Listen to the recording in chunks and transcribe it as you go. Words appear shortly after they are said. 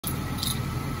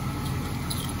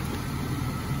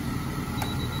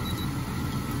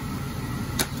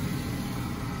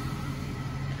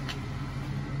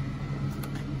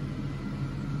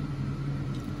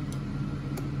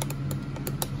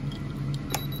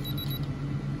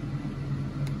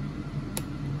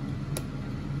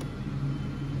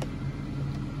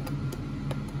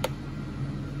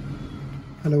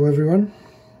Hello everyone.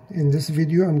 In this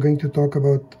video I'm going to talk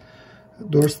about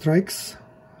door strikes.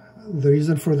 The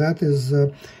reason for that is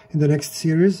in the next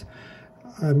series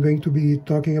I'm going to be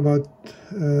talking about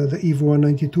the EVE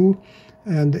 192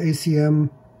 and the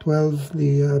ACM12,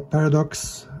 the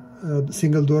Paradox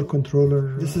single door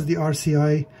controller. This is the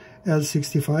RCI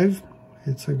L65.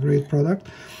 It's a great product.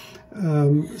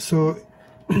 So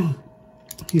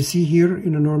you see here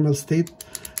in a normal state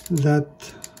that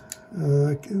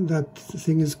that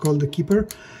thing is called the keeper.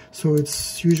 So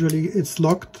it's usually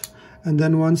locked, and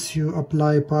then once you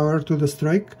apply power to the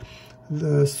strike,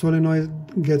 the solenoid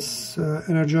gets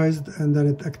energized, and then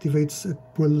it activates, it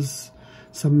pulls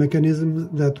some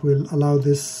mechanism that will allow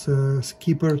this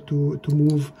keeper to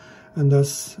move and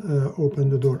thus open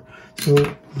the door. So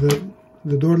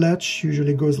the door latch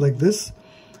usually goes like this,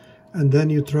 and then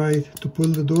you try to pull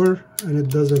the door and it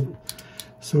doesn't.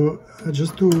 So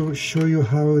just to show you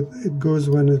how it goes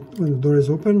when the door is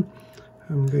open,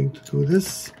 I'm going to do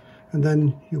this, and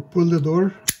then you pull the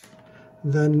door,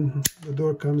 then the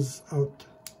door comes out.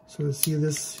 So you see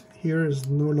this here is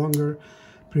no longer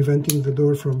preventing the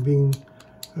door from being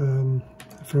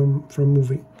from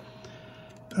moving.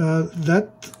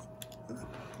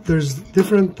 There's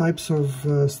different types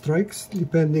of strikes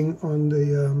depending on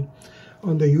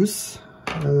the use.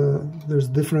 There's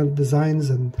different designs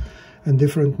and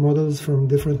different models from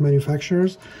different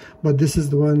manufacturers, but this is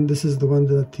the one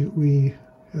that we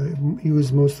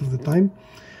use most of the time.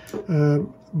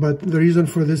 But the reason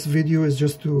for this video is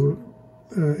just to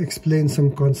explain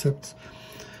some concepts.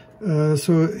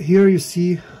 So here you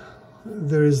see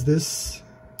there is this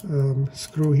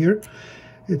screw here.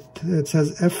 It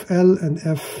says FL and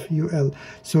FUL.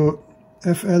 So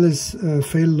FL is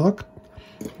fail locked,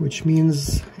 which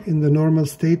means in the normal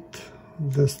state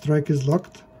the strike is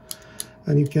locked,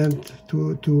 and you can't,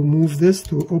 to move this,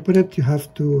 to open it, you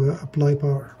have to apply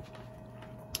power.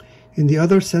 In the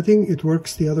other setting, it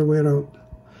works the other way around.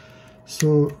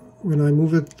 So when I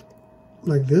move it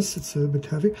like this, it's a bit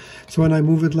heavy. So when I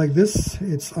move it like this,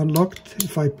 it's unlocked.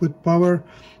 If I put power,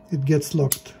 it gets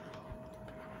locked.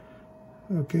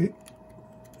 Okay.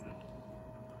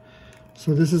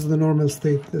 So this is the normal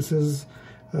state. This is,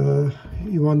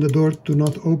 you want the door to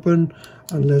not open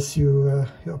unless you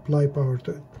apply power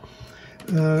to it.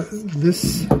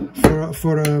 This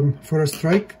for a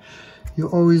strike, you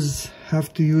always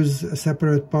have to use a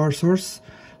separate power source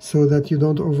so that you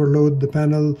don't overload the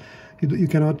panel.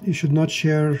 You should not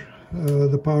share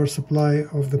the power supply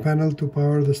of the panel to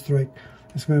power the strike.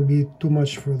 It's going to be too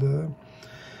much for the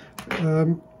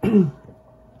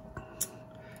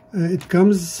it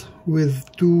comes with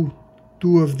two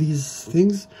of these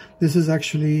things. This is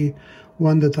actually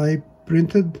one that I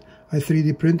printed. I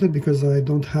 3D printed because I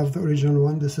don't have the original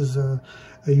one. This is a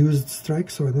used strike,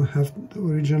 so I don't have the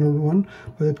original one,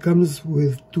 but it comes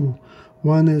with two.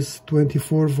 One is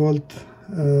 24 volt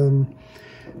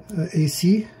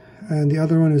AC, and the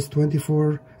other one is 12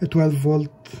 volt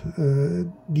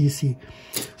DC.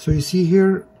 So you see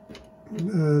here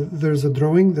there's a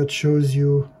drawing that shows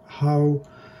you how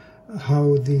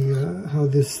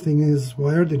this thing is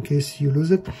wired in case you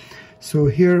lose it. So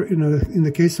here in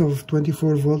the case of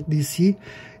 24 volt DC,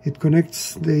 it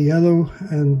connects the yellow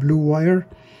and blue wire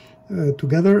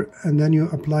together, and then you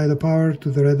apply the power to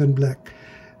the red and black.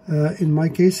 In my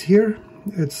case here,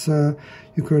 it's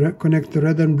you connect the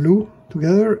red and blue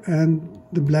together and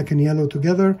the black and yellow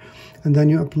together, and then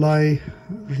you apply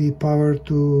the power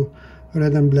to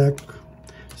red and black.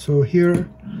 So here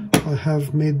I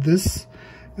have made this,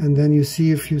 and then you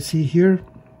see, if you see here,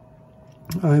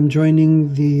 I'm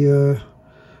joining the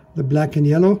black and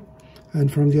yellow,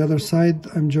 and from the other side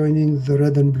I'm joining the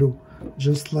red and blue,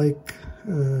 just like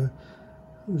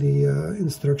the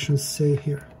instructions say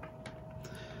here.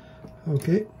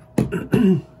 Okay.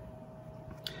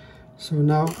 So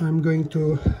now I'm going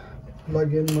to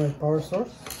plug in my power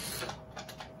source.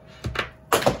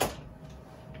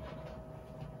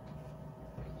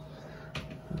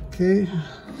 Okay,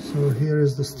 so here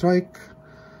is the strike.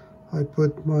 I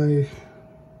plug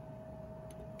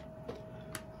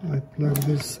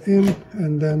this in,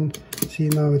 and then see,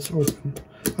 now it's open.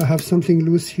 I have something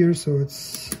loose here, so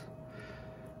this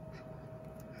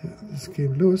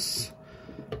came loose.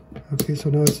 Okay,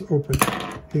 so now it's open.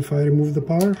 If I remove the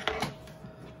power,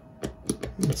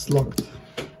 it's locked.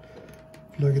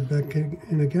 Plug it back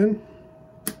in again,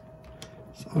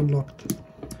 it's unlocked.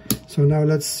 So now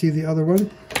let's see the other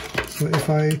one. So if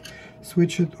I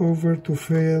switch it over to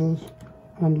fail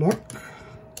unlock,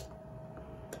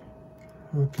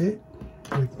 okay,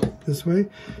 like this way,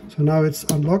 so now it's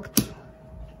unlocked.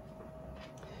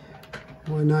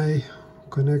 When I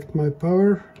connect my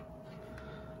power,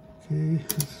 Okay,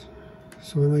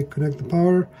 so when I connect the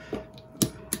power,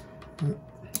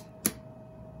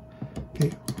 okay,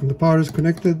 when the power is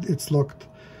connected, it's locked.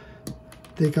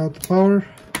 Take out the power,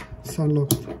 it's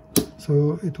unlocked.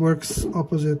 So it works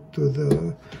opposite to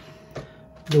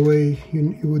the way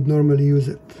you would normally use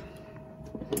it.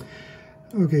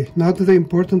 Okay, now to the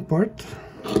important part.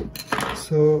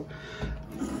 So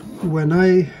when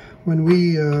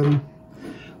we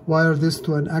wire this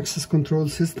to an access control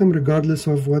system, regardless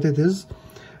of what it is,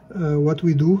 what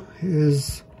we do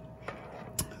is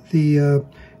the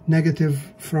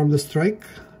negative from the strike,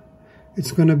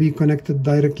 it's going to be connected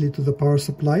directly to the power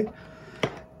supply.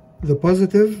 The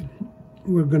positive,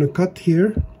 we're going to cut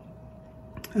here,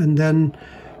 and then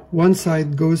one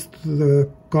side goes to the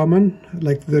common,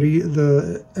 like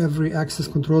every access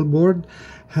control board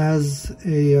has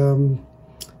a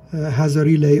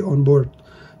relay on board.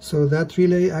 So that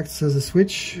relay acts as a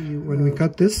switch. When we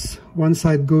cut this, one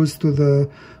side goes to the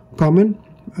common,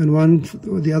 and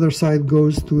the other side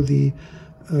goes to the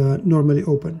normally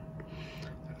open.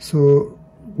 So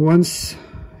once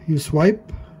you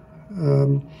swipe,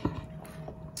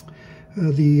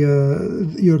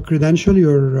 your credential,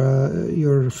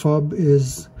 your fob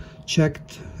is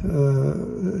checked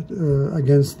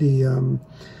against the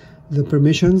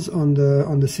permissions on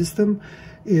the system.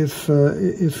 If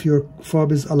your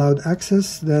fob is allowed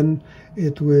access, then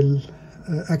it will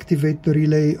activate the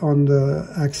relay on the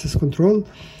access control,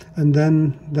 and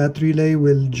then that relay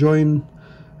will join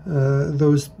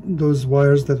those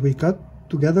wires that we cut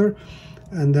together,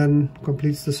 and then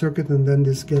completes the circuit, and then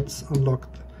this gets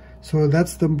unlocked. So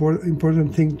that's the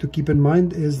important thing to keep in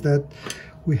mind, is that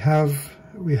we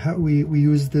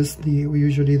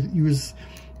usually use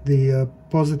the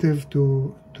positive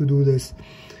to do this.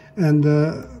 And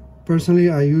personally,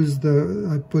 I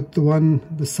put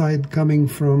the side coming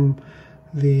from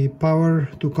the power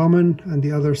to common and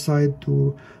the other side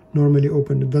to normally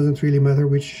open. It doesn't really matter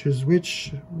which is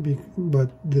which, but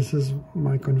this is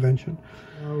my convention.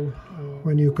 Now,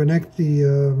 when you connect the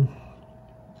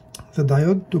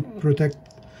diode to protect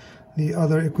the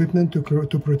other equipment, to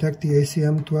protect the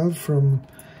ACM12 from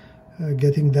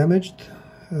getting damaged,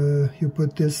 you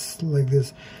put this like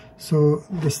this. So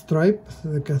the stripe,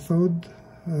 the cathode,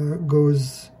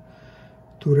 goes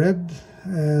to red,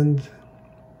 and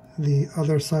the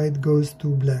other side goes to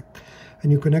black.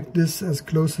 And you connect this as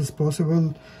close as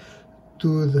possible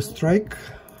to the strike,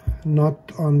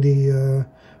 not on the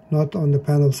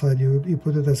panel side. You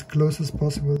put it as close as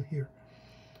possible here.